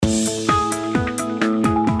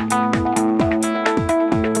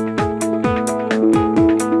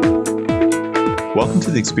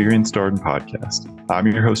to the Experience Darden podcast. I'm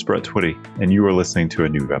your host, Brett Twitty, and you are listening to a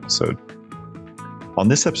new episode. On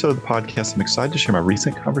this episode of the podcast, I'm excited to share my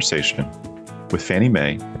recent conversation with Fannie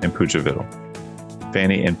May and Pooja Vittal.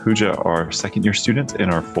 Fannie and Pooja are second-year students in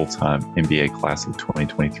our full-time MBA class of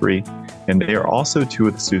 2023, and they are also two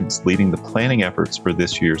of the students leading the planning efforts for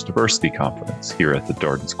this year's diversity conference here at the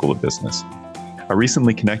Darden School of Business. I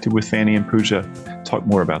recently connected with Fannie and Pooja, talked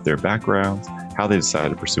more about their backgrounds, how they decided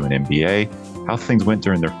to pursue an MBA, how things went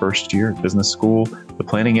during their first year at business school, the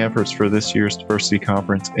planning efforts for this year's diversity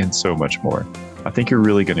conference, and so much more. I think you're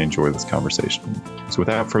really going to enjoy this conversation. So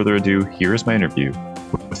without further ado, here is my interview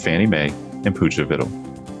with Fannie May and Pooja Vittal.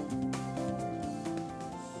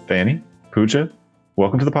 Fannie, Pooja,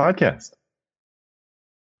 welcome to the podcast.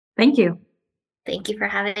 Thank you. Thank you for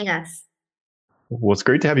having us. Well, it's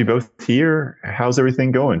great to have you both here. How's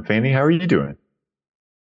everything going? Fannie, how are you doing?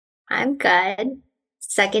 I'm good.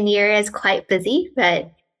 Second year is quite busy,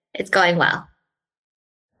 but it's going well.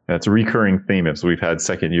 That's a recurring theme as we've had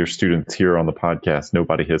second year students here on the podcast.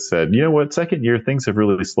 Nobody has said, you know what, second year things have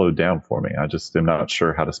really slowed down for me. I just am not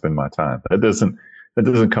sure how to spend my time. That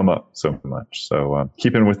doesn't come up so much. So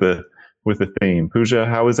keeping with the theme. Pooja,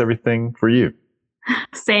 how is everything for you?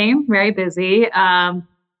 Same, very busy.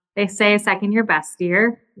 They say second year best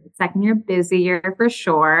year, second year busy year for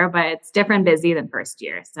sure, but it's different busy than first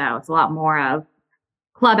year. So it's a lot more of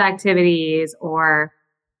club activities or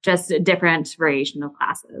just a different variation of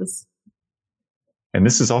classes. And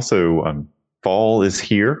this is also, fall is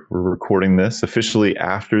here. We're recording this officially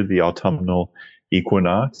after the autumnal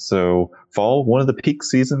equinox. So fall, one of the peak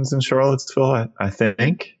seasons in Charlottesville, I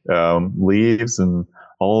think, leaves and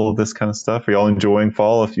all of this kind of stuff. Are y'all enjoying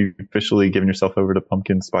fall if you've officially given yourself over to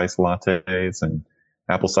pumpkin spice lattes and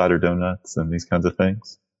apple cider donuts and these kinds of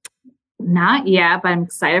things? Not yet, but I'm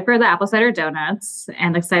excited for the apple cider donuts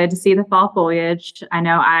and excited to see the fall foliage. I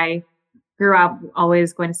know I grew up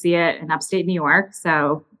always going to see it in upstate New York,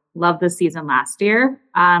 so loved the season last year.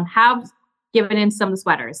 Have given in some of the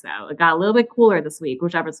sweaters though. It got a little bit cooler this week,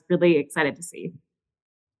 which I was really excited to see.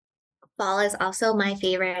 Fall is also my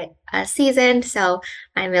favorite season, so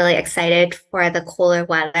I'm really excited for the cooler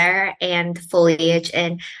weather, and the foliage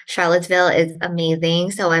in Charlottesville is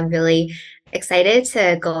amazing. So I'm really excited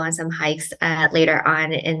to go on some hikes later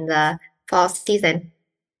on in the fall season.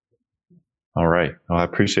 All right. Well, I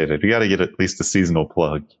appreciate it. We got to get at least a seasonal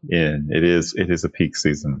plug in. It is a peak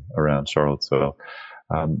season around Charlottesville.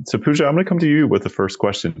 So Pooja, I'm going to come to you with the first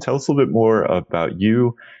question. Tell us a little bit more about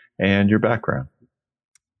you and your background.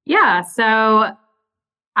 Yeah, so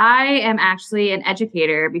I am actually an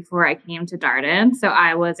educator before I came to Darden. So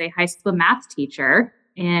I was a high school math teacher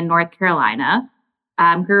in North Carolina.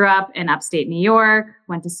 Grew up in upstate New York,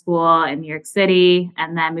 went to school in New York City,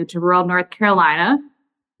 and then moved to rural North Carolina,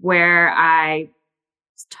 where I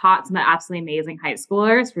taught some absolutely amazing high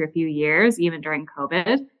schoolers for a few years, even during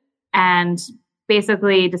COVID, and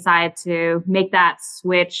basically decided to make that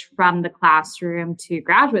switch from the classroom to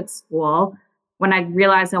graduate school when I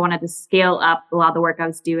realized I wanted to scale up a lot of the work I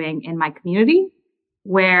was doing in my community,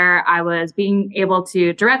 where I was being able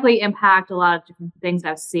to directly impact a lot of different things I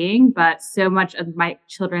was seeing, but so much of my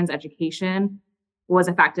children's education was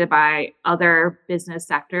affected by other business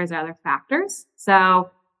sectors and other factors. So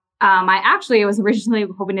I actually was originally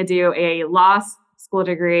hoping to do a law school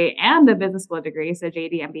degree and a business school degree, so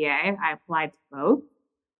JD MBA. I applied to both.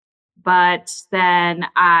 But then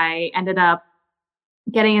I ended up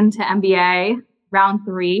getting into MBA round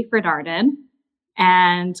 3 for Darden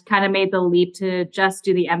and kind of made the leap to just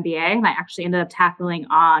do the MBA. And I actually ended up tackling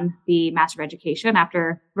on the Master of Education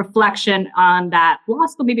after reflection on that law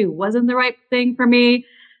school maybe wasn't the right thing for me.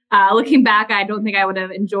 Looking back, I don't think I would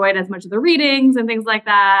have enjoyed as much of the readings and things like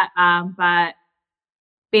that. But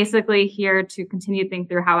basically here to continue to think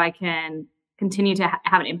through how I can continue to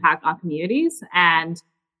have an impact on communities and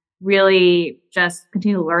really just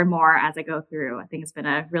continue to learn more as I go through. I think it's been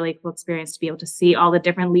a really cool experience to be able to see all the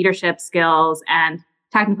different leadership skills and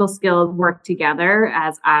technical skills work together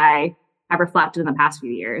as I have reflected in the past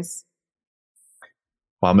few years.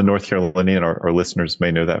 Well, I'm a North Carolinian. Our listeners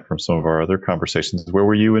may know that from some of our other conversations. Where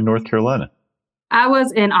were you in North Carolina? I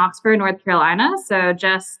was in Oxford, North Carolina, so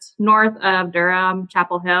just north of Durham,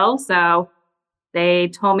 Chapel Hill. So they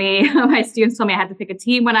told me, my students told me I had to pick a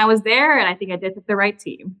team when I was there, and I think I did pick the right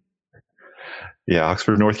team. Yeah,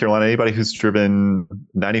 Oxford, North Carolina. Anybody who's driven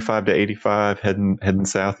 95 to 85 heading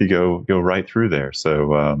south, you go right through there.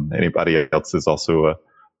 So anybody else is also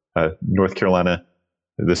a North Carolina,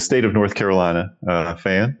 the state of North Carolina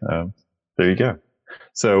fan. There you go.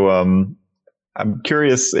 So I'm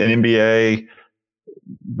curious, an MBA,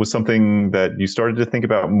 was something that you started to think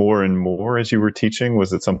about more and more as you were teaching?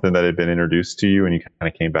 Was it something that had been introduced to you and you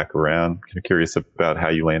kind of came back around? Kind of curious about how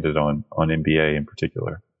you landed on MBA in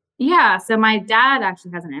particular. Yeah, so my dad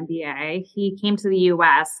actually has an MBA. He came to the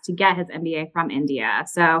US to get his MBA from India.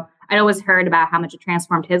 So I'd always heard about how much it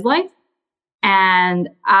transformed his life. And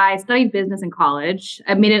I studied business in college,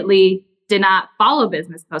 admittedly did not follow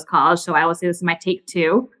business post college. So I always say this is my take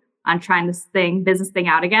two on trying this business thing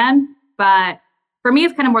out again. But for me,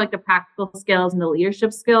 it's kind of more like the practical skills and the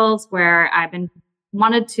leadership skills where I've been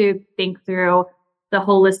wanted to think through the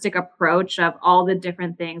holistic approach of all the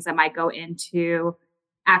different things that might go into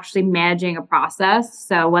actually managing a process.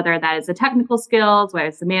 So whether that is the technical skills, whether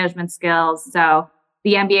it's the management skills. So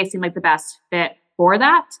the MBA seemed like the best fit for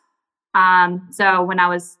that. So when I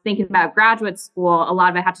was thinking about graduate school, a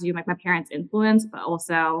lot of it had to do with like my parents' influence, but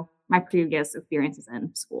also my previous experiences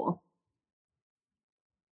in school.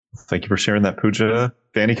 Thank you for sharing that, Pooja.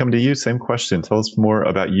 Fanny, come to you. Same question. Tell us more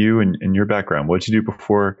about you and your background. What did you do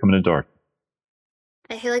before coming to Dart?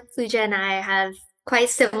 I feel like Pooja and I have quite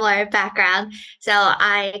similar background. So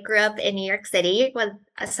I grew up in New York City,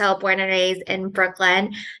 born and raised in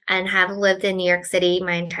Brooklyn, and have lived in New York City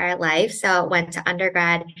my entire life. So went to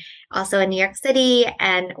undergrad also in New York City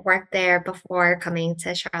and worked there before coming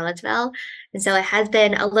to Charlottesville. And so it has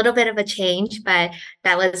been a little bit of a change, but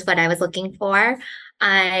that was what I was looking for.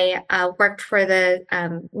 I worked for the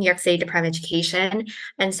New York City Department of Education,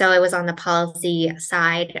 and so it was on the policy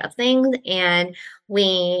side of things. And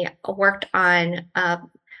we worked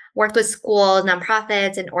with schools,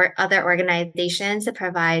 nonprofits, and other organizations to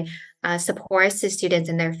provide supports to students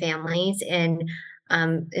and their families in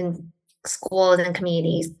schools and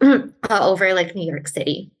communities over like New York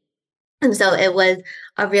City. And so it was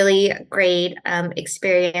a really great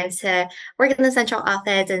experience to work in the central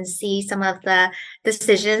office and see some of the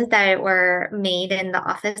decisions that were made in the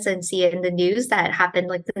office and see it in the news that happened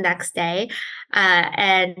like the next day.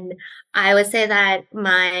 And I would say that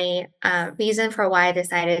my reason for why I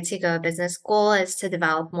decided to go to business school is to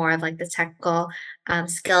develop more of like the technical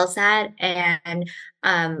skill set. And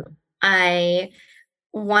I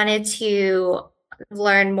wanted to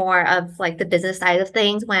learn more of like the business side of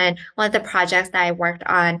things when one of the projects that I worked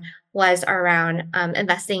on was around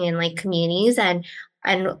investing in like communities and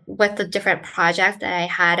with the different projects that I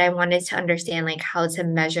had, I wanted to understand like how to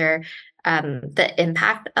measure the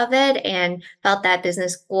impact of it and felt that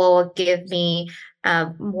business school would give me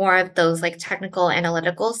more of those like technical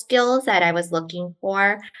analytical skills that I was looking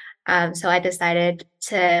for. So I decided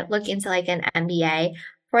to look into like an MBA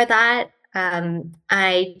for that.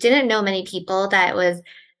 I didn't know many people that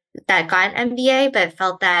got an MBA, but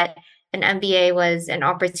felt that an MBA was an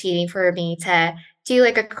opportunity for me to do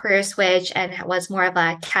like a career switch and was more of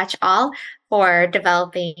a catch-all for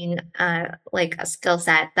developing like a skill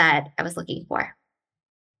set that I was looking for.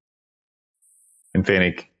 And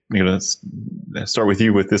Fanny, I'm going to start with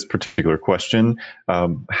you with this particular question.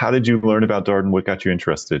 How did you learn about Darden? What got you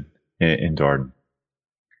interested in Darden?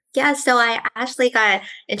 Yeah, so I actually got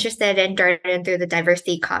interested in Darden through the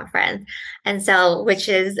diversity conference. And so, which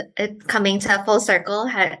is coming to full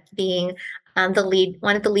circle, being one of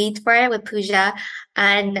the leads for it with Pooja.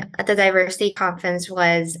 And the diversity conference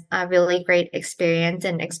was a really great experience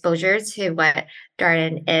and exposure to what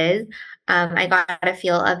Darden is. I got a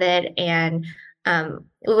feel of it, and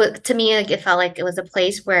to me, like it felt like it was a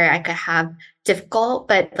place where I could have difficult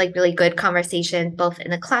but like really good conversations, both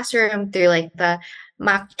in the classroom through like the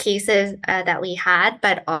mock cases that we had,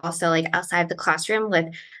 but also like outside the classroom with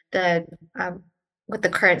the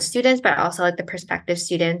current students, but also like the prospective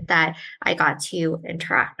students that I got to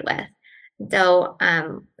interact with. So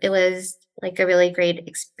it was like a really great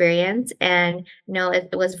experience, and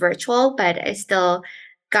it was virtual, but I still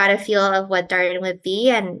got a feel of what Darden would be,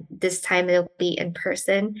 and this time it'll be in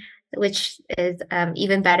person, which is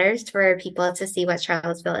even better for people to see what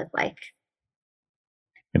Charlottesville is like.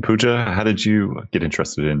 And Pooja, how did you get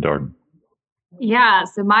interested in Darden? Yeah,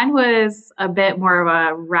 so mine was a bit more of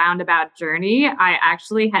a roundabout journey. I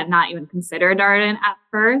actually had not even considered Darden at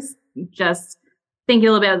first, just thinking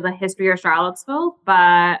a little bit of the history of Charlottesville,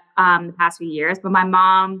 but the past few years. But my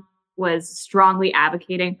mom was strongly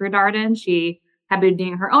advocating for Darden. She had been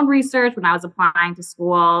doing her own research when I was applying to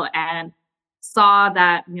school and saw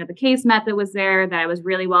that the case method was there, that it was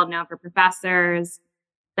really well known for professors,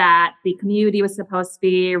 that the community was supposed to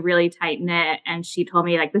be really tight knit. And she told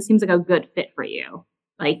me, like, this seems like a good fit for you.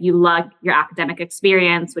 Like, you love your academic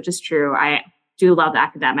experience, which is true. I do love the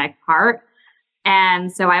academic part.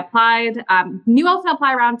 And so I applied, knew I was going to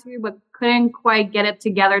apply round 2, but couldn't quite get it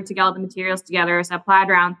together to get all the materials together. So I applied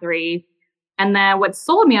round 3. And then what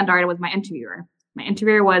sold me on Darden was my interviewer. My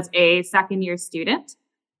interviewer was a second year student,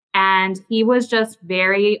 and he was just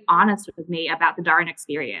very honest with me about the Darden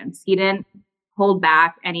experience. He didn't hold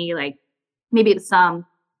back any, like, maybe some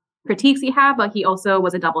critiques he had, but he also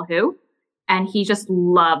was a double who, and he just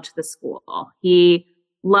loved the school. He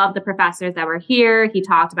loved the professors that were here. He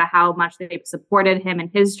talked about how much they supported him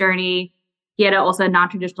in his journey. He had also a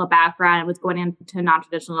non-traditional background and was going into a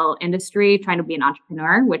non-traditional industry, trying to be an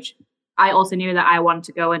entrepreneur, which I also knew that I wanted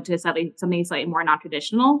to go into something slightly more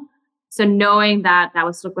non-traditional. So knowing that that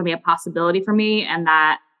was still going to be a possibility for me, and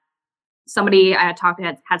that somebody I had talked to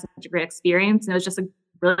had such a great experience, and it was just a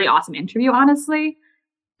really awesome interview, honestly,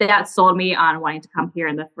 that sold me on wanting to come here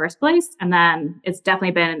in the first place. And then it's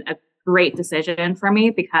definitely been a great decision for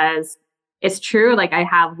me, because it's true. Like, I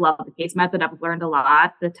have loved the case method. I've learned a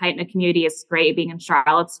lot. The tight-knit community is great, being in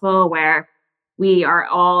Charlottesville, where we are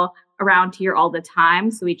all around here all the time.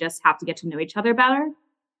 So we just have to get to know each other better.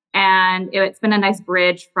 And it's been a nice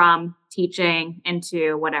bridge from teaching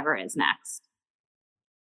into whatever is next.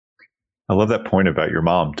 I love that point about your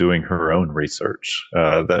mom doing her own research.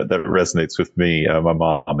 That resonates with me. My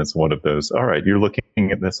mom is one of those. All right, you're looking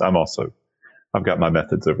at this. I've got my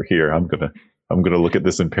methods over here. I'm gonna look at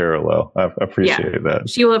this in parallel. I appreciate that.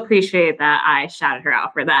 She will appreciate that I shouted her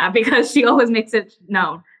out for that, because she always makes it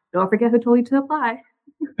known. Don't forget who told you to apply.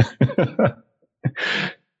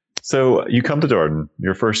 So you come to Darden,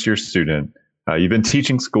 you're a first year student. You've been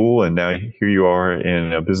teaching school, and now here you are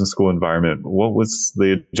in a business school environment. What was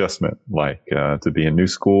the adjustment like to be in new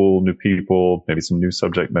school, new people, maybe some new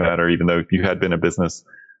subject matter, even though you had been a business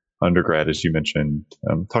undergrad, as you mentioned?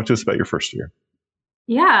 Talk to us about your first year.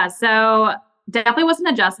 Yeah, so definitely was an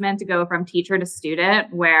adjustment to go from teacher to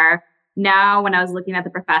student, where now when I was looking at the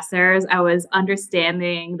professors, I was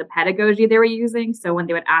understanding the pedagogy they were using. So when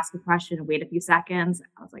they would ask a question and wait a few seconds,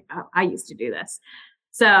 I was like, oh, I used to do this.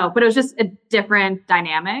 So, but it was just a different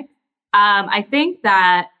dynamic. I think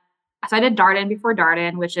that, so I did Darden before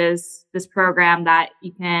Darden, which is this program that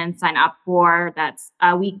you can sign up for that's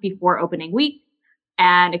a week before opening week.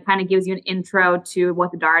 And it kind of gives you an intro to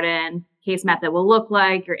what the Darden case method will look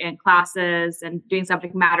like. You're in classes and doing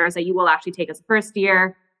subject matters that you will actually take as a first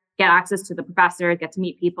year, get access to the professors, get to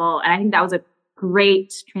meet people. And I think that was a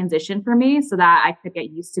great transition for me, so that I could get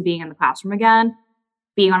used to being in the classroom again,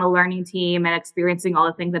 being on a learning team, and experiencing all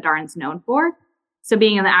the things that Darden's known for. So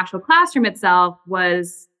being in the actual classroom itself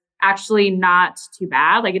was actually not too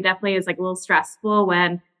bad. Like, it definitely is like a little stressful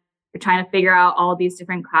when you're trying to figure out all these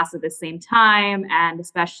different classes at the same time, and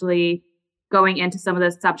especially going into some of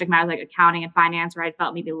the subject matters like accounting and finance, where I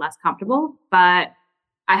felt maybe less comfortable. But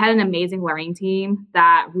I had an amazing learning team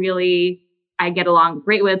that really I get along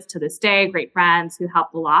great with to this day, great friends who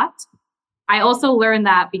helped a lot. I also learned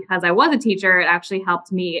that because I was a teacher, it actually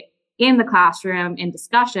helped me in the classroom in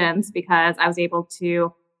discussions, because I was able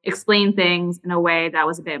to explain things in a way that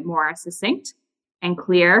was a bit more succinct and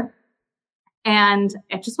clear. And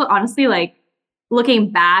it just was honestly, like,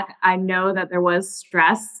 looking back, I know that there was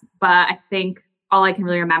stress, but I think all I can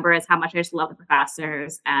really remember is how much I just love the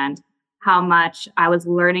professors and how much I was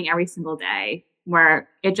learning every single day, where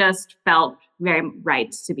it just felt very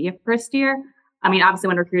right to be a first year. I mean, obviously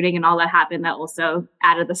when recruiting and all that happened, that also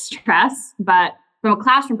added the stress. But from a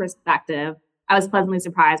classroom perspective, I was pleasantly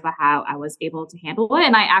surprised by how I was able to handle it.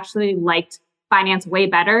 And I actually liked finance way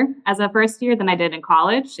better as a first year than I did in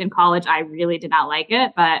college. In college, I really did not like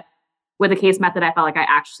it. But with the case method, I felt like I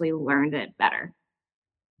actually learned it better.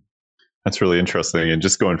 That's really interesting. And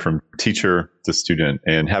just going from teacher to student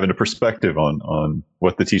and having a perspective on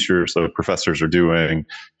what the teachers or professors are doing,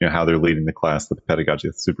 how they're leading the class, the pedagogy,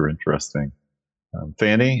 that's super interesting.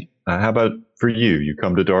 Fanny, how about for you? You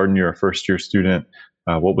come to Darden, you're a first year student.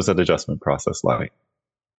 What was that adjustment process like?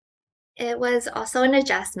 It was also an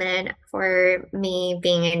adjustment for me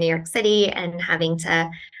being in New York City and having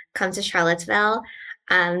to come to Charlottesville.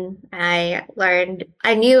 I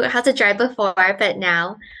knew how to drive before, but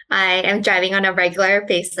now I am driving on a regular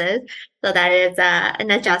basis. So that is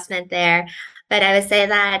an adjustment there. But I would say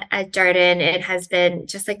that at Darden, it has been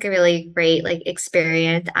just like a really great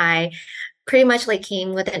experience. I pretty much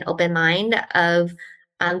came with an open mind of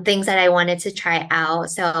things that I wanted to try out.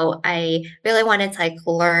 So I really wanted to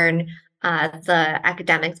learn the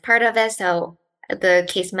academics part of it. So the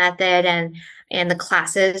case method and the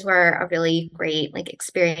classes were a really great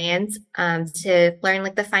experience to learn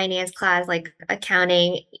the finance class,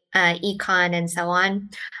 accounting, econ, and so on.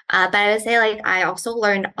 But I would say like I also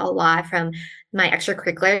learned a lot from my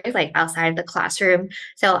extracurriculars, like outside the classroom.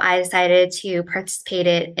 So I decided to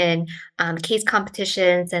participate in case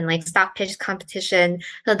competitions and like stock pitch competition.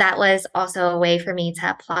 So that was also a way for me to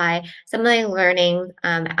apply some of my learning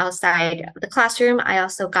outside the classroom. I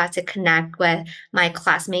also got to connect with my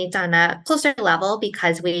classmates on a closer level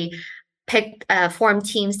because we picked formed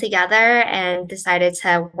teams together and decided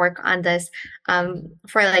to work on this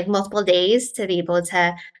for like multiple days to be able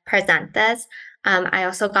to present this. I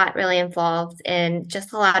also got really involved in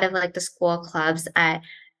just a lot of like the school clubs at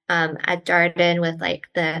Darden with like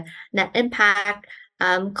the Net Impact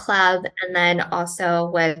club, and then also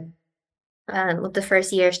with the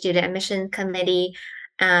first year student admission committee,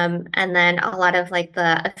 and then a lot of like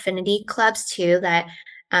the affinity clubs too that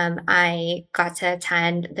I got to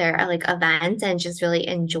attend their like events and just really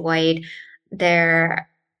enjoyed their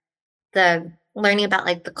the learning about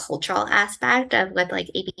like the cultural aspect of with like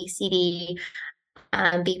ABCD,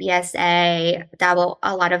 BBSA, dabble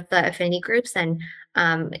a lot of the affinity groups, and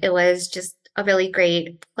it was just a really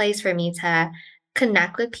great place for me to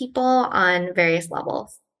connect with people on various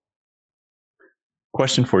levels.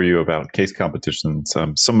 Question for you about case competitions.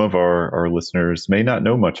 Some of our listeners may not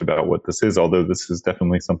know much about what this is, although this is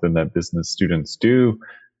definitely something that business students do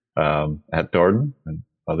at Darden and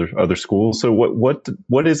other schools. So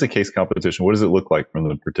what is a case competition? What does it look like from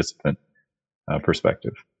the participant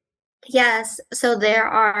perspective? Yes, so there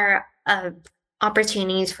are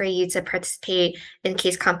opportunities for you to participate in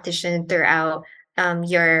case competition throughout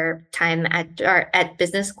your time at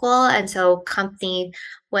business school, and so companies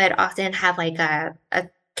would often have like a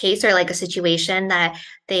case or like a situation that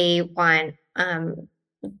they want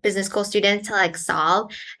business school students to like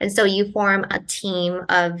solve, and so um,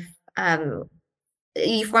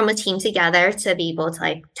 you form a team together to be able to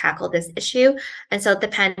like tackle this issue. And so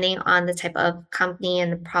depending on the type of company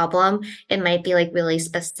and the problem, it might be like really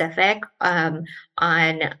specific on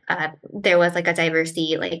there was like a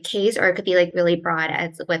diversity like case, or it could be like really broad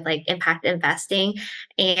as with like impact investing.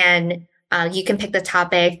 And you can pick the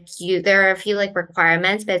topic. There are a few like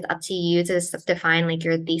requirements, but it's up to you to define like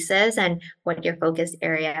your thesis and what your focus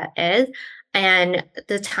area is. And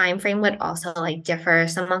the time frame would also like differ.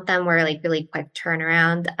 Some of them were like really quick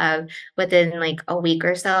turnaround of within like a week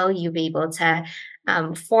or so, you'd be able to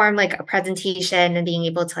form like a presentation and being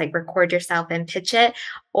able to like record yourself and pitch it.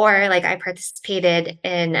 Or like I participated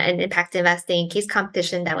in an impact investing case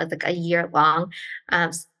competition that was like a year long.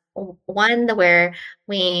 One where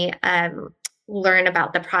we learn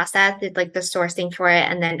about the process, did like the sourcing for it,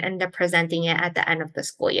 and then end up presenting it at the end of the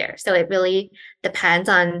school year. So it really depends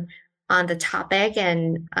on the topic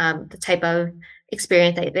and the type of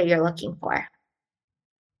experience that you're looking for.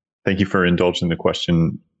 Thank you for indulging the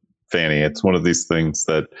question, Fanny. It's one of these things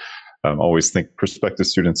that always think prospective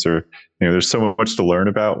students are, there's so much to learn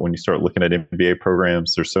about when you start looking at MBA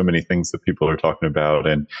programs. There's so many things that people are talking about,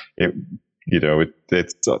 and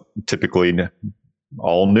it's typically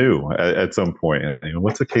all new at some point.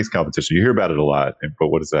 What's a case competition? You hear about it a lot, but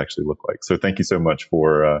what does it actually look like? So thank you so much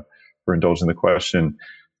for indulging the question.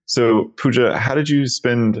 So Pooja, how did you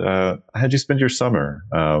spend your summer?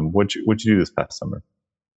 What'd you do this past summer?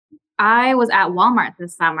 I was at Walmart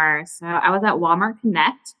this summer. So I was at Walmart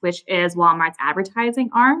Connect, which is Walmart's advertising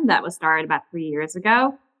arm that was started about 3 years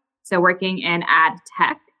ago. So working in ad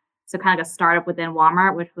tech. So kind of a startup within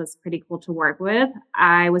Walmart, which was pretty cool to work with.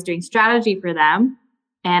 I was doing strategy for them,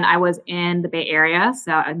 and I was in the Bay Area.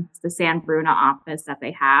 So it's the San Bruno office that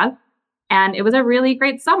they have. And it was a really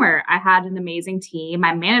great summer. I had an amazing team.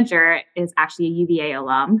 My manager is actually a UVA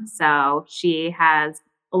alum. So she has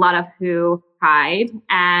a lot of pride.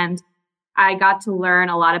 And I got to learn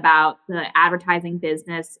a lot about the advertising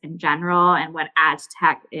business in general and what ad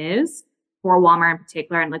tech is for Walmart in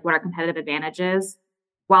particular, and like what our competitive advantage is,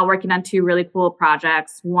 while working on 2 really cool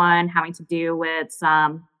projects. One having to do with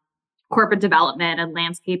some corporate development and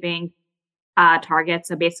landscaping targets.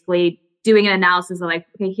 So basically doing an analysis of like,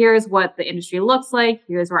 okay, here's what the industry looks like.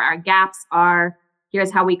 Here's where our gaps are.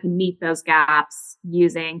 Here's how we can meet those gaps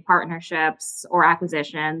using partnerships or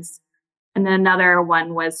acquisitions. And then another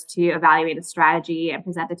one was to evaluate a strategy and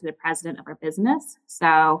present it to the president of our business.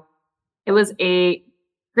 So it was a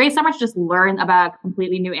great summer to just learn about a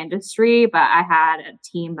completely new industry, but I had a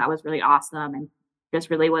team that was really awesome and just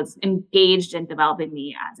really was engaged in developing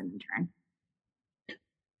me as an intern.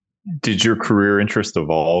 Did your career interest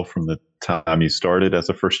evolve from the time you started as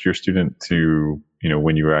a first-year student to,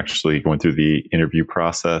 when you were actually going through the interview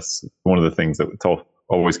process? One of the things that it's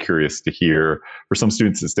always curious to hear, for some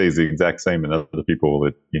students it stays the exact same, and other people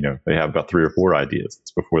that, they have about 3 or 4 ideas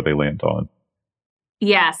before they land on.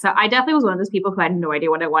 Yeah, so I definitely was one of those people who had no idea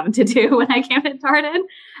what I wanted to do when I came to Darden,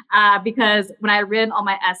 because when I read all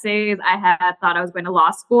my essays, I had thought I was going to law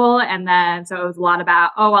school, and then so it was a lot about,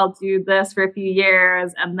 oh, I'll do this for a few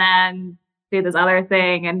years, and then do this other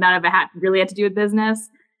thing, and none of it had to do with business.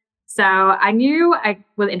 So I knew I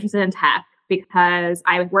was interested in tech because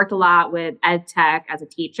I worked a lot with ed tech as a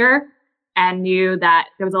teacher, and knew that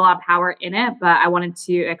there was a lot of power in it, but I wanted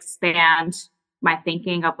to expand my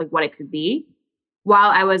thinking of like what it could be.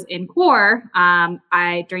 While I was in core,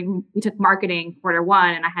 we took marketing quarter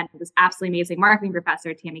one, and I had this absolutely amazing marketing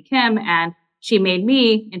professor, Tammy Kim, and she made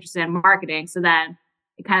me interested in marketing. So then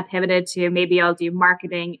it kind of pivoted to maybe I'll do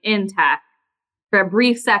marketing in tech. For a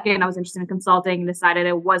brief second, I was interested in consulting and decided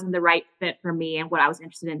it wasn't the right fit for me and what I was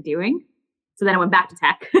interested in doing. So then I went back to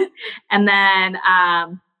tech. And then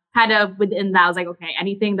kind of within that, I was like, okay,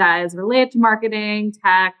 anything that is related to marketing,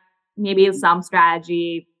 tech, maybe some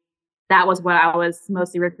strategy. That was what I was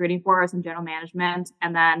mostly recruiting for, some general management.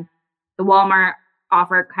 And then the Walmart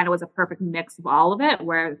offer kind of was a perfect mix of all of it,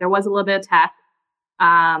 where there was a little bit of tech.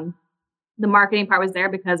 The marketing part was there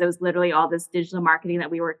because it was literally all this digital marketing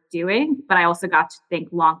that we were doing. But I also got to think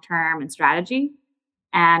long-term and strategy,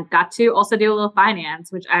 and got to also do a little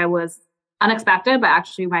finance, which I was unexpected, but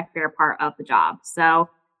actually my favorite part of the job. So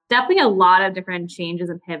definitely a lot of different changes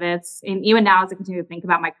and pivots. And even now, as I continue to think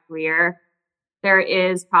about my career, there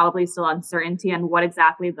is probably still uncertainty on what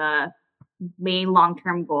exactly the main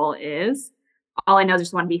long-term goal is. All I know is I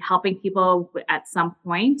just want to be helping people at some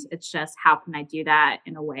point. It's just how can I do that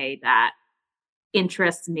in a way that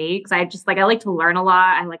interests me? Because I like to learn a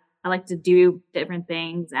lot. I like to do different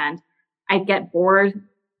things, and I get bored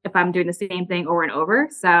if I'm doing the same thing over and over.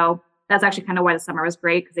 So that's actually kind of why the summer was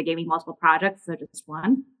great, because it gave me multiple projects, so just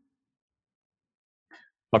one.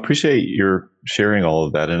 I appreciate your sharing all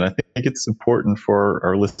of that. And I think it's important for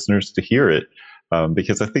our listeners to hear it,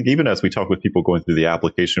 because I think even as we talk with people going through the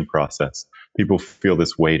application process, people feel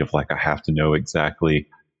this weight of like, I have to know exactly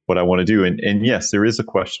what I want to do. And yes, there is a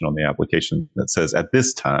question on the application that says at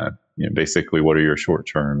this time, basically, what are your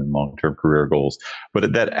short-term and long-term career goals?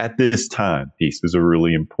 But that at this time piece is a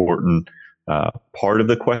really important part of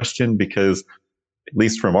the question, because at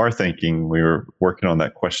least from our thinking, we were working on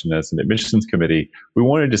that question as an admissions committee. We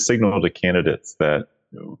wanted to signal to candidates that,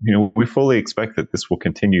 we fully expect that this will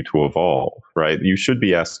continue to evolve, right? You should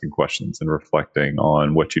be asking questions and reflecting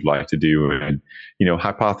on what you'd like to do, and,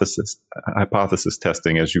 hypothesis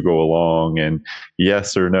testing as you go along, and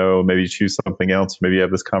yes or no, maybe choose something else. Maybe you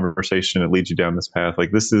have this conversation that leads you down this path.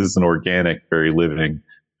 Like, this is an organic, very living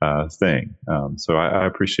thing. So I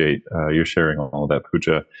appreciate your sharing all of that,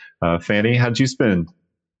 Pooja. Fanny, how'd you spend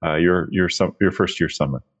your first year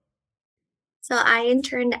summer? So I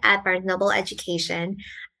interned at Barnes Noble Education.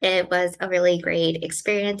 It was a really great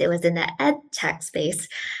experience. It was in the ed tech space,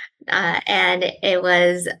 and it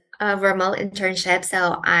was a remote internship.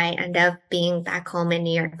 So I ended up being back home in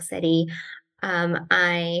New York City.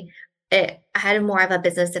 I had more of a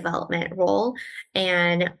business development role.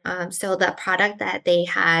 And so the product that they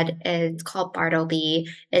had is called Bartleby.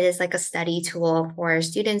 It is like a study tool for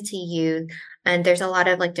students to use. And there's a lot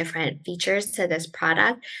of like different features to this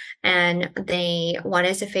product. And they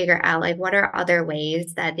wanted to figure out like what are other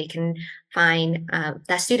ways that they can find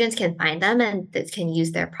that students can find them and that can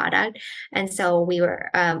use their product. And so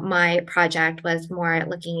my project was more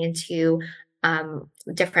looking into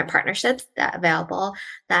different partnerships that available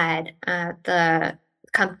that the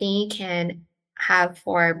company can have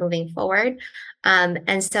for moving forward.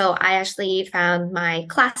 And so I actually found my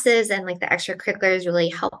classes and like the extracurriculars really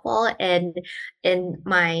helpful in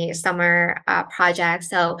my summer project.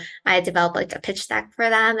 So I developed like a pitch deck for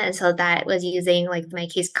them. And so that was using like my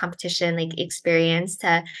case competition like experience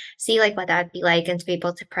to see like what that would be like and to be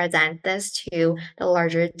able to present this to the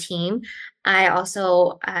larger team. I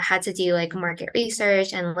also had to do like market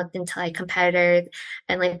research and looked into like competitors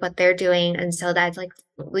and like what they're doing. And so that's like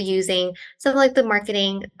using some of like the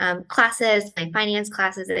marketing classes, my finance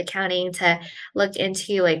classes and accounting to look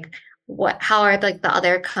into like how are like the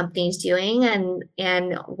other companies doing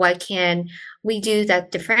and what can we do that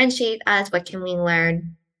differentiate us, what can we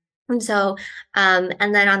learn. And so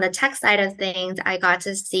and then on the tech side of things, I got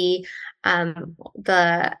to see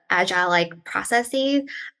the agile like processes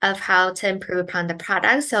of how to improve upon the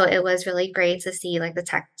product. So it was really great to see like the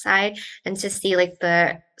tech side and to see like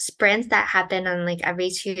the sprints that happen on like every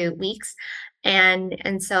 2 weeks.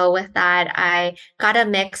 And so with that, I got a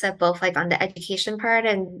mix of both like on the education part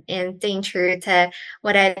and staying true to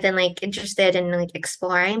what I've been like interested in like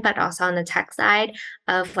exploring, but also on the tech side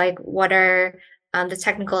of like what are the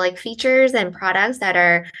technical like features and products that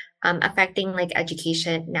are affecting like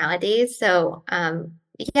education nowadays. So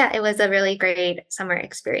yeah, it was a really great summer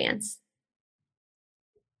experience.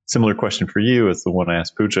 Similar question for you as the one I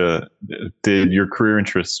asked Pooja. Did your career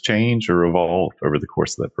interests change or evolve over the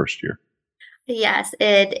course of that first year? Yes,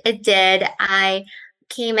 it did. I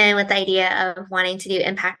came in with the idea of wanting to do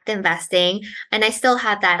impact investing, and I still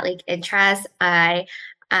have that like interest. And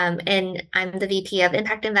I'm the VP of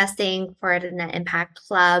Impact Investing for the Net Impact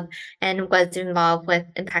Club, and was involved with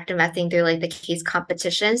impact investing through like the case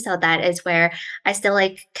competition. So that is where I still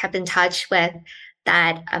like kept in touch with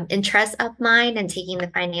that interest of mine and taking the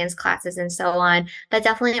finance classes and so on. But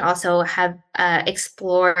definitely also have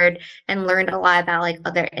explored and learned a lot about like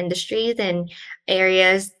other industries and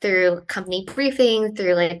areas through company briefings,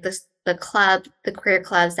 through like the club, the career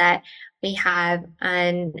clubs that we have,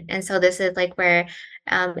 and so this is like where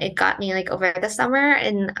it got me like over the summer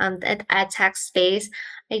in the ed tech space.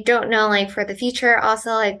 I don't know like for the future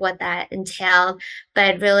also like what that entailed,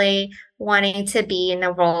 but really wanting to be in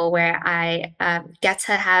a role where I get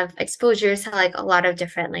to have exposure to like a lot of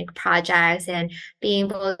different like projects and being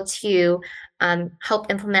able to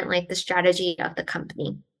help implement like the strategy of the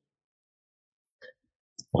company.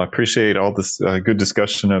 Well, I appreciate all this good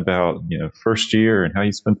discussion about first year and how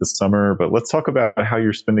you spent the summer. But let's talk about how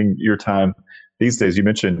you're spending your time these days. You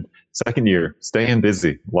mentioned second year, staying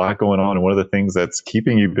busy, a lot going on. And one of the things that's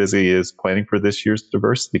keeping you busy is planning for this year's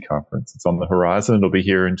diversity conference. It's on the horizon. It'll be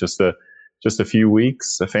here in just a few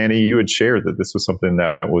weeks. Fanny, you had shared that this was something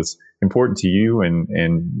that was important to you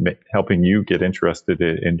and helping you get interested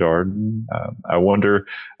in Darden. I wonder,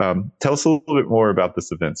 tell us a little bit more about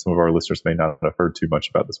this event. Some of our listeners may not have heard too much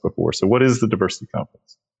about this before. So what is the Diversity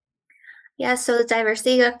Conference? Yeah, so the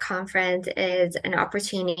Diversity Conference is an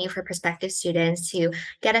opportunity for prospective students to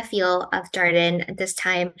get a feel of Darden. This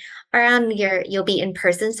time around, you'll be in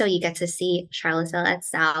person, so you get to see Charlottesville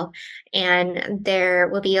itself. And there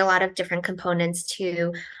will be a lot of different components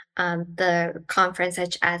to the conference,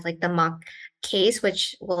 such as like the mock case,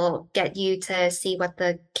 which will get you to see what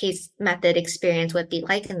the case method experience would be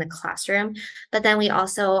like in the classroom. But then we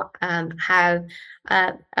also have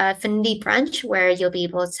affinity brunch where you'll be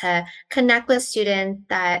able to connect with students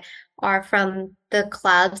that are from the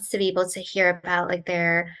clubs to be able to hear about like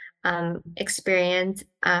their experience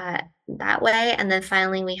that way. And then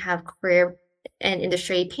finally, we have career and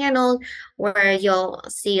industry panel where you'll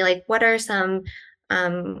see like what are some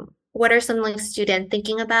like students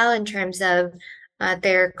thinking about in terms of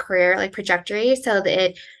their career like trajectory, so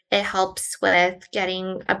that it helps with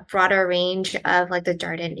getting a broader range of like the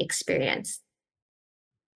Darden experience.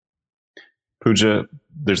 Pooja,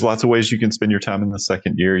 there's lots of ways you can spend your time in the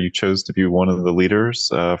second year. You chose to be one of the leaders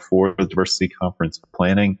for the Diversity Conference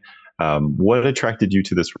planning. What attracted you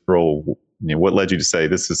to this role? What led you to say,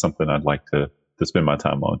 this is something I'd like to spend my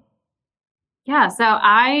time on? Yeah, so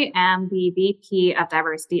I am the VP of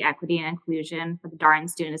Diversity, Equity, and Inclusion for the Darden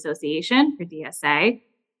Student Association, for DSA.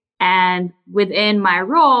 And within my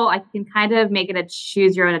role, I can kind of make it a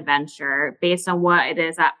choose your own adventure based on what it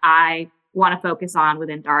is that I want to focus on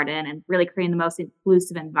within Darden and really creating the most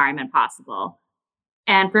inclusive environment possible.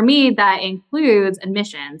 And for me, that includes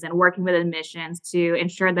admissions and working with admissions to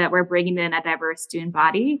ensure that we're bringing in a diverse student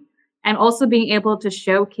body and also being able to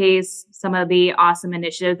showcase some of the awesome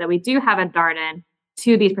initiatives that we do have at Darden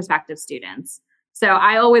to these prospective students. So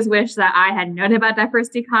I always wish that I had known about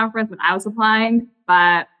Diversity Conference when I was applying,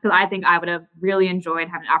 but because I think I would have really enjoyed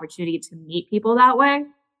having an opportunity to meet people that way.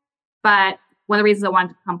 But one of the reasons I wanted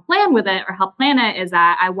to come plan with it or help plan it is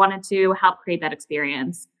that I wanted to help create that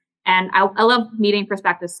experience. And I love meeting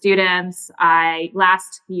prospective students.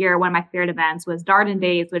 Last year, one of my favorite events was Darden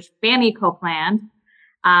Days, which Fanny co-planned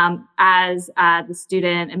as the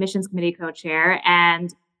Student Admissions Committee co-chair.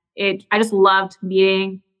 And I just loved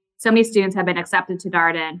meeting so many students have been accepted to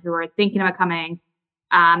Darden who are thinking about coming,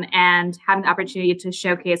 and having the opportunity to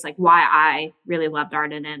showcase like why I really love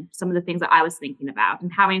Darden and some of the things that I was thinking about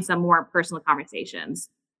and having some more personal conversations.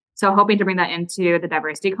 So hoping to bring that into the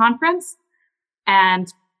Diversity Conference and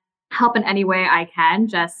help in any way I can,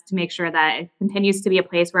 just to make sure that it continues to be a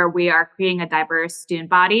place where we are creating a diverse student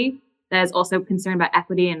body that is also concerned about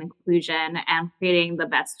equity and inclusion and creating the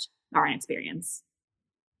best Darden experience.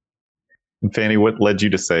 And Fanny, what led you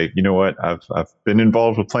to say, you know what, I've been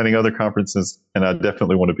involved with planning other conferences, and I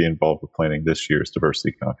definitely want to be involved with planning this year's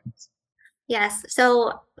Diversity Conference? Yes,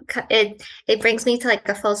 so it brings me to like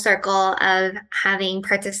a full circle of having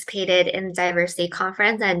participated in the Diversity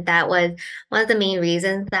Conference, and that was one of the main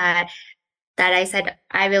reasons that that I said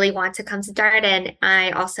I really want to come to Darden,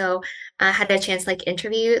 I also had a chance to like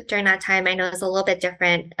interview during that time. I know it's a little bit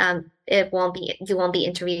different. You won't be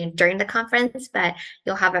interviewing during the conference, but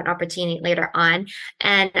you'll have an opportunity later on.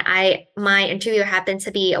 And my interviewer happened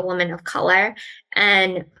to be a woman of color,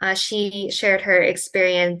 and she shared her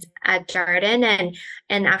experience at Darden.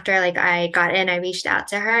 And after like I got in, I reached out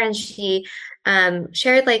to her, and she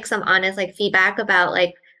shared like some honest like feedback about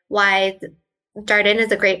like why Darden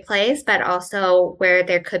is a great place, but also where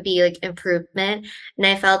there could be like improvement. And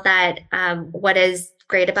I felt that what is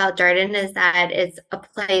great about Darden is that it's a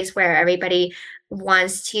place where everybody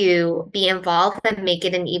wants to be involved and make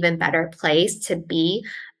it an even better place to be.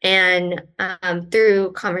 And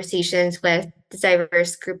through conversations with the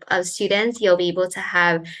diverse group of students, you'll be able to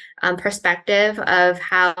have perspective of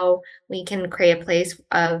how we can create a place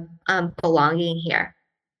of belonging here.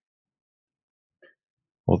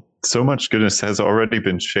 Well, so much goodness has already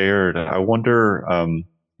been shared. I wonder,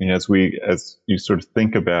 as you sort of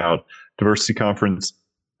think about Diversity Conference,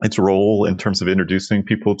 its role in terms of introducing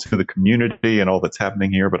people to the community and all that's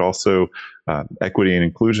happening here, but also equity and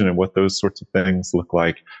inclusion and what those sorts of things look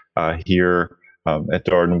like here at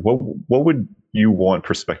Darden. What would you want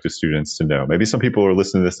prospective students to know? Maybe some people are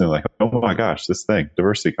listening to this and like, oh my gosh, this thing,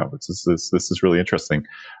 Diversity Conference, this is really interesting.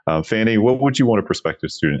 Fanny, what would you want a prospective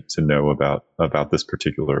student to know about this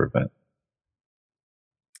particular event?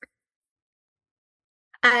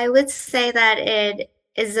 I would say that it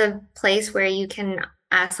is a place where you can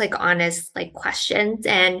ask like honest like questions,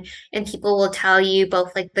 and people will tell you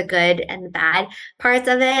both like the good and the bad parts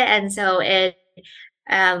of it. And so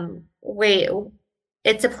we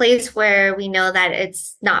it's a place where we know that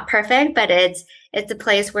it's not perfect, but it's a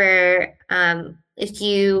place where if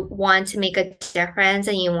you want to make a difference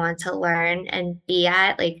and you want to learn and be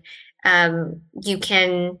at like you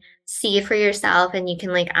can see it for yourself, and you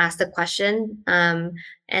can like ask the question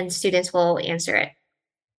and students will answer it.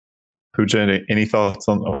 Pooja, any thoughts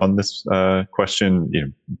on this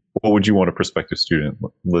question? What would you want a prospective student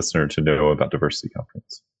listener to know about Diversity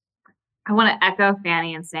Conference? I want to echo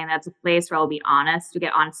Fanny in saying that's a place where I'll be honest, to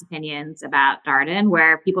get honest opinions about Darden,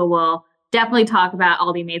 where people will definitely talk about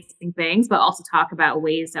all the amazing things, but also talk about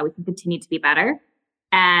ways that we can continue to be better.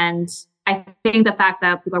 And I think the fact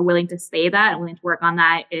that people are willing to say that and willing to work on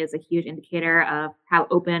that is a huge indicator of how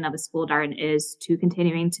open of a school Darden is to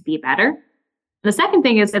continuing to be better. The second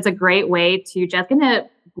thing is it's a great way to just get a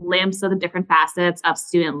glimpse of the different facets of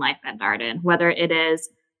student life at Darden, whether it is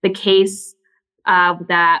the case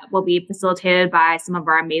that will be facilitated by some of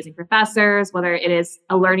our amazing professors, whether it is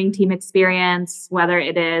a learning team experience, whether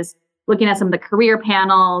it is looking at some of the career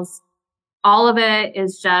panels. All of it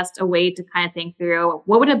is just a way to kind of think through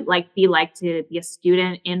what would it be like to be a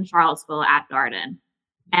student in Charlottesville at Darden.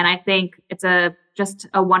 And I think it's just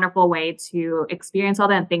a wonderful way to experience all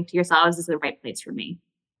that and think to yourselves, is this the right place for me?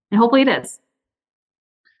 And hopefully it is.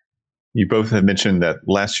 You both have mentioned that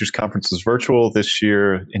last year's conference was virtual, this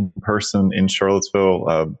year in person in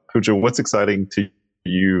Charlottesville. Pooja, what's exciting to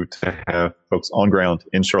you to have folks on ground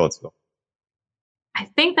in Charlottesville? I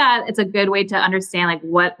think that it's a good way to understand like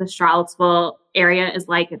what the Charlottesville area is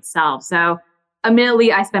like itself. So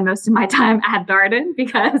admittedly, I spend most of my time at Darden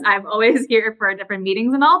because I'm always here for different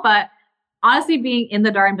meetings and all. But honestly, being in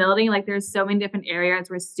the Darden building, like there's so many different areas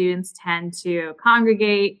where students tend to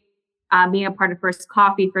congregate. Being a part of First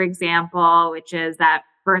Coffee, for example, which is that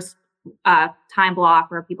first time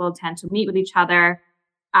block where people tend to meet with each other.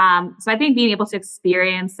 So I think being able to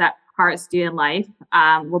experience that part of student life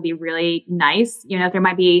will be really nice. There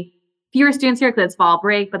might be fewer students here because it's fall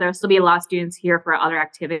break, but there'll still be a lot of students here for other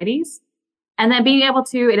activities. And then being able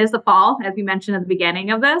to, it is the fall, as we mentioned at the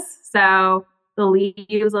beginning of this. So the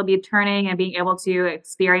leaves will be turning and being able to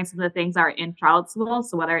experience some of the things that are in Charlottesville.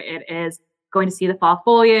 So whether it is going to see the fall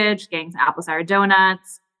foliage, getting some apple cider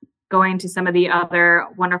donuts, going to some of the other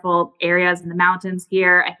wonderful areas in the mountains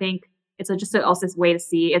here. I think it's just also this way to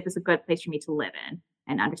see if it's a good place for me to live in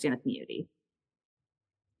and understand the community.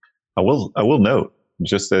 I will note,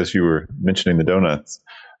 just as you were mentioning the donuts,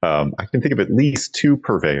 I can think of at least 2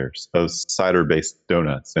 purveyors of cider-based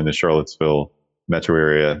donuts in the Charlottesville metro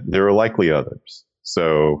area. There are likely others.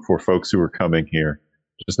 So for folks who are coming here,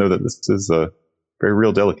 just know that this is a very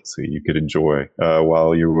real delicacy you could enjoy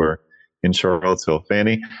while you were in Charlottesville.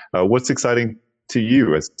 Fanny, what's exciting to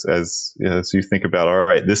you as you think about, all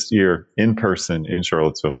right, this year in person in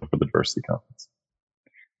Charlottesville for the Diversity Conference?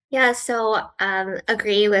 Yeah, so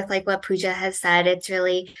agree with like what Pooja has said. It's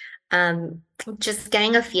really just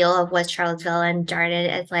getting a feel of what Charlottesville and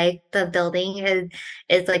Darden is like. The building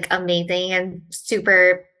is like amazing and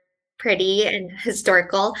super pretty and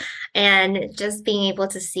historical, and just being able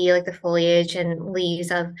to see like the foliage and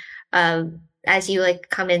leaves of as you like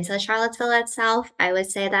come into Charlottesville itself. I would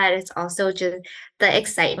say that it's also just the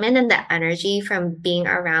excitement and the energy from being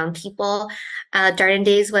around people. Darden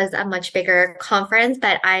Days was a much bigger conference,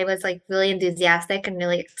 but I was like really enthusiastic and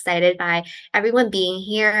really excited by everyone being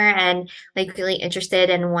here and like really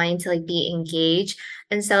interested and wanting to like be engaged.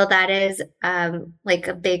 And so that is like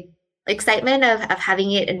a big excitement of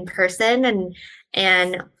having it in person,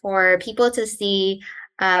 and for people to see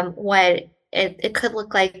what it could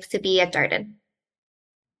look like to be at Darden.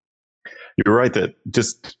 You're right that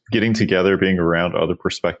just getting together, being around other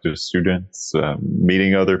prospective students,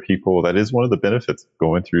 meeting other people, that is one of the benefits of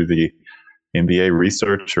going through the MBA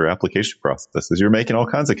research or application process. Is you're making all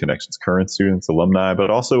kinds of connections, current students, alumni, but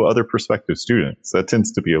also other prospective students. That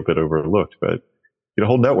tends to be a bit overlooked, but get a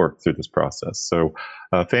whole network through this process. So,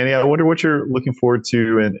 Fanny, I wonder what you're looking forward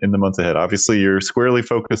to in the months ahead. Obviously, you're squarely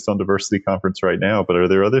focused on Diversity Conference right now, but are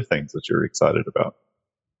there other things that you're excited about?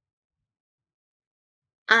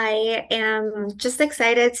 I am just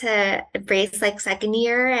excited to embrace like second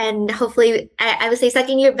year, and hopefully I would say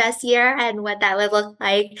second year best year and what that would look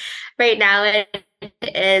like. Right now it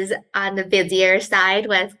is on the busier side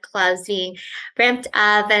with clubs being ramped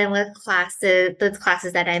up and with the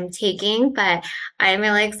classes that I'm taking, but I'm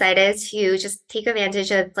really excited to just take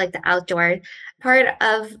advantage of like the outdoor part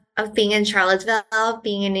of being in Charlottesville,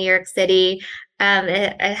 being in New York City.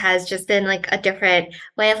 It has just been like a different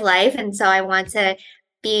way of life, and so I want to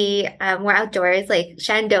be more outdoors. Like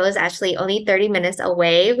Shenandoah is actually only 30 minutes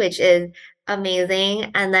away, which is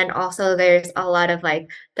amazing. And then also there's a lot of like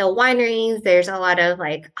the wineries, there's a lot of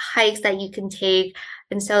like hikes that you can take.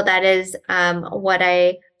 And so that is what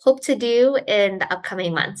I hope to do in the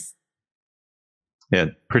upcoming months. Yeah,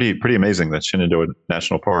 pretty amazing that Shenandoah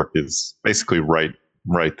National Park is basically right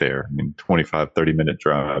there. I mean, 25, 30-minute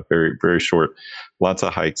drive, very short, lots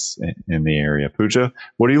of hikes in the area. Pooja,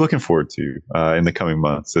 what are you looking forward to in the coming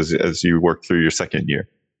months as you work through your second year?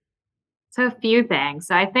 So a few things.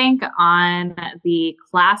 So I think on the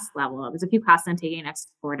class level, there's a few classes I'm taking next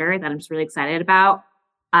quarter that I'm just really excited about,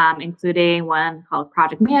 including one called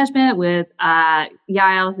Project Management with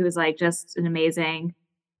Yael, who is like just an amazing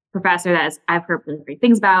professor that I've heard really great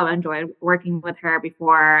things about. I enjoyed working with her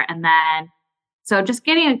before. And then, so just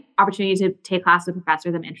getting an opportunity to take classes with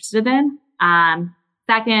professors I'm interested in.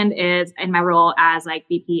 Second is in my role as like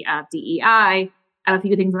VP of DEI. I have a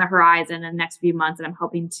few things on the horizon in the next few months that I'm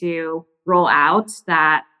hoping to roll out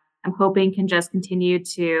that I'm hoping can just continue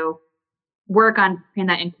to work on creating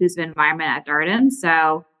that inclusive environment at Darden.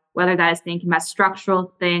 So whether that is thinking about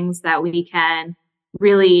structural things that we can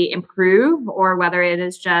really improve, or whether it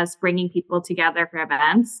is just bringing people together for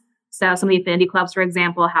events. So some of the affinity clubs, for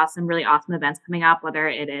example, have some really awesome events coming up, whether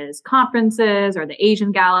it is conferences or the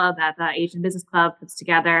Asian Gala that the Asian Business Club puts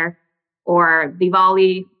together, or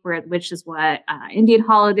Diwali, which is what Indian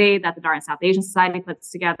holiday that the Darden South Asian Society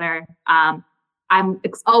puts together.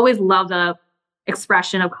 Always love the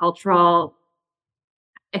expression of cultural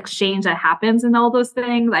exchange that happens in all those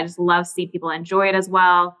things. I just love seeing people enjoy it as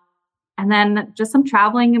well. And then just some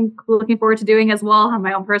traveling I'm looking forward to doing as well on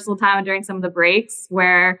my own personal time during some of the breaks,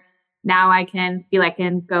 where now I can feel I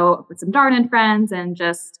can go with some Darden friends and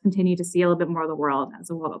just continue to see a little bit more of the world as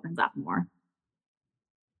the world opens up more.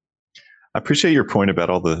 I appreciate your point about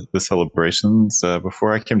all the celebrations.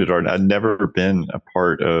 Before I came to Darden, I'd never been a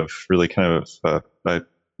part of really kind of a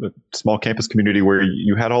small campus community where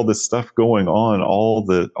you had all this stuff going on all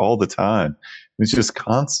the time. It's just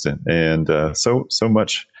constant, and so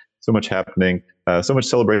much happening, so much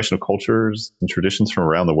celebration of cultures and traditions from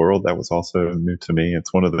around the world. That was also new to me.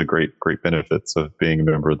 It's one of the great benefits of being a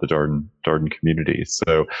member of the Darden community.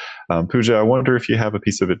 So, Pooja, I wonder if you have a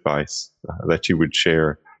piece of advice that you would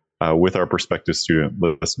share with our prospective student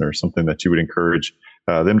listeners, something that you would encourage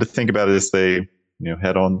them to think about as they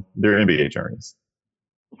head on their MBA journeys.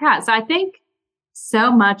 Yeah, so I think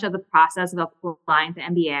so much of the process of applying to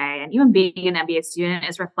MBA and even being an MBA student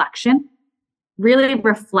is reflection. Really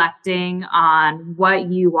reflecting on what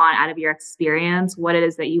you want out of your experience, what it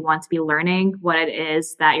is that you want to be learning, what it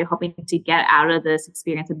is that you're hoping to get out of this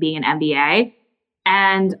experience of being an MBA.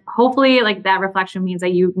 And hopefully like that reflection means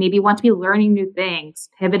that you maybe want to be learning new things,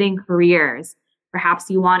 pivoting careers. Perhaps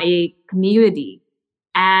you want a community.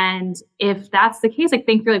 And if that's the case, like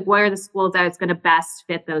think through like what are the schools that it's going to best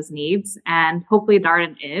fit those needs. And hopefully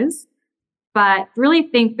Darden is. But really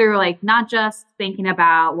think through, like, not just thinking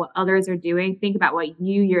about what others are doing, think about what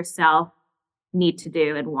you yourself need to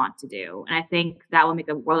do and want to do. And I think that will make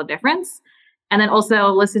a world of difference. And then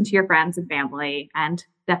also listen to your friends and family and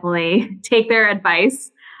definitely take their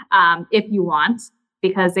advice if you want,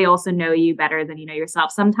 because they also know you better than you know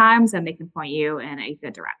yourself sometimes, and they can point you in a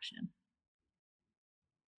good direction.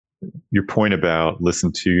 Your point about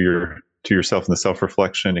listen to yourself and the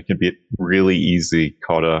self-reflection, it can be really easy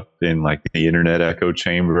caught up in like the internet echo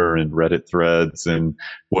chamber and Reddit threads and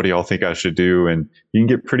what do y'all think I should do? And you can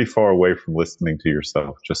get pretty far away from listening to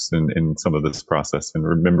yourself just in some of this process and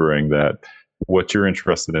remembering that what you're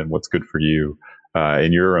interested in, what's good for you,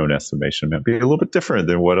 in your own estimation, might be a little bit different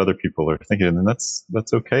than what other people are thinking. And that's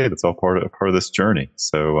okay. That's all part of this journey.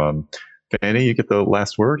 So, Fanny, you get the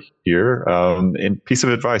last word here. And piece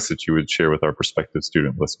of advice that you would share with our prospective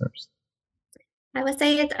student listeners. I would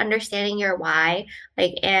say it's understanding your why,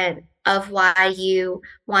 like, and of why you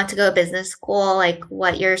want to go to business school, like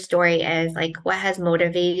what your story is, like what has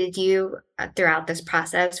motivated you throughout this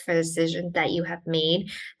process for the decisions that you have made.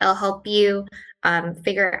 It'll help you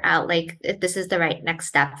figure out like if this is the right next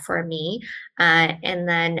step for me. And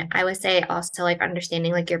then I would say also like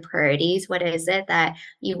understanding like your priorities. What is it that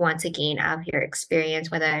you want to gain out of your experience,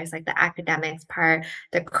 whether it's like the academics part,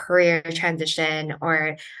 the career transition,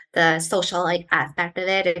 or the social like aspect of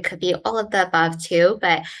it. It could be all of the above too,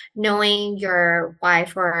 but knowing your why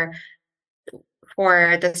for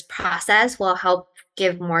this process will help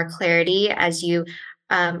give more clarity as you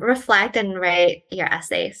reflect and write your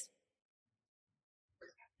essays.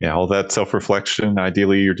 Yeah, all that self-reflection.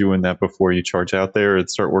 Ideally, you're doing that before you charge out there and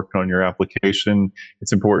start working on your application.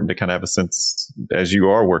 It's important to kind of have a sense as you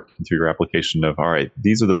are working through your application of, all right,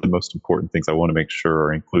 these are the most important things I want to make sure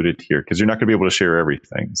are included here, because you're not going to be able to share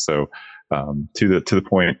everything. So to the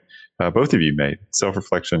point both of you made,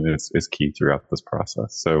 self-reflection is key throughout this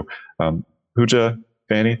process. So Pooja,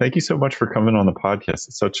 Fanny, thank you so much for coming on the podcast.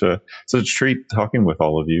 It's such a treat talking with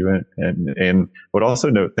all of you. And would also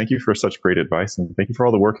note, thank you for such great advice, and thank you for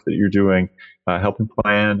all the work that you're doing, helping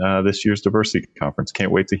plan this year's diversity conference.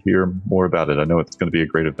 Can't wait to hear more about it. I know it's going to be a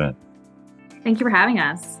great event. Thank you for having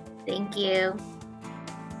us. Thank you.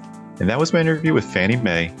 And that was my interview with Fanny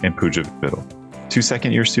May and Pooja Vittal, 2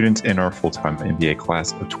 second-year students in our full-time MBA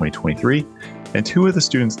class of 2023, and 2 of the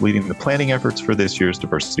students leading the planning efforts for this year's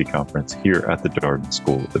diversity conference here at the Darden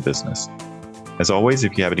School of Business. As always,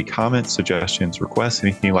 if you have any comments, suggestions, requests,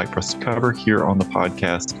 anything you'd like for us to cover here on the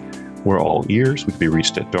podcast, we're all ears. We can be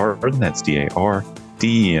reached at Darden, that's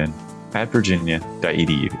DARDEN,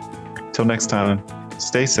 @virginia.edu. Till next time,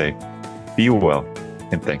 stay safe, be well,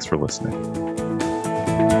 and thanks for listening.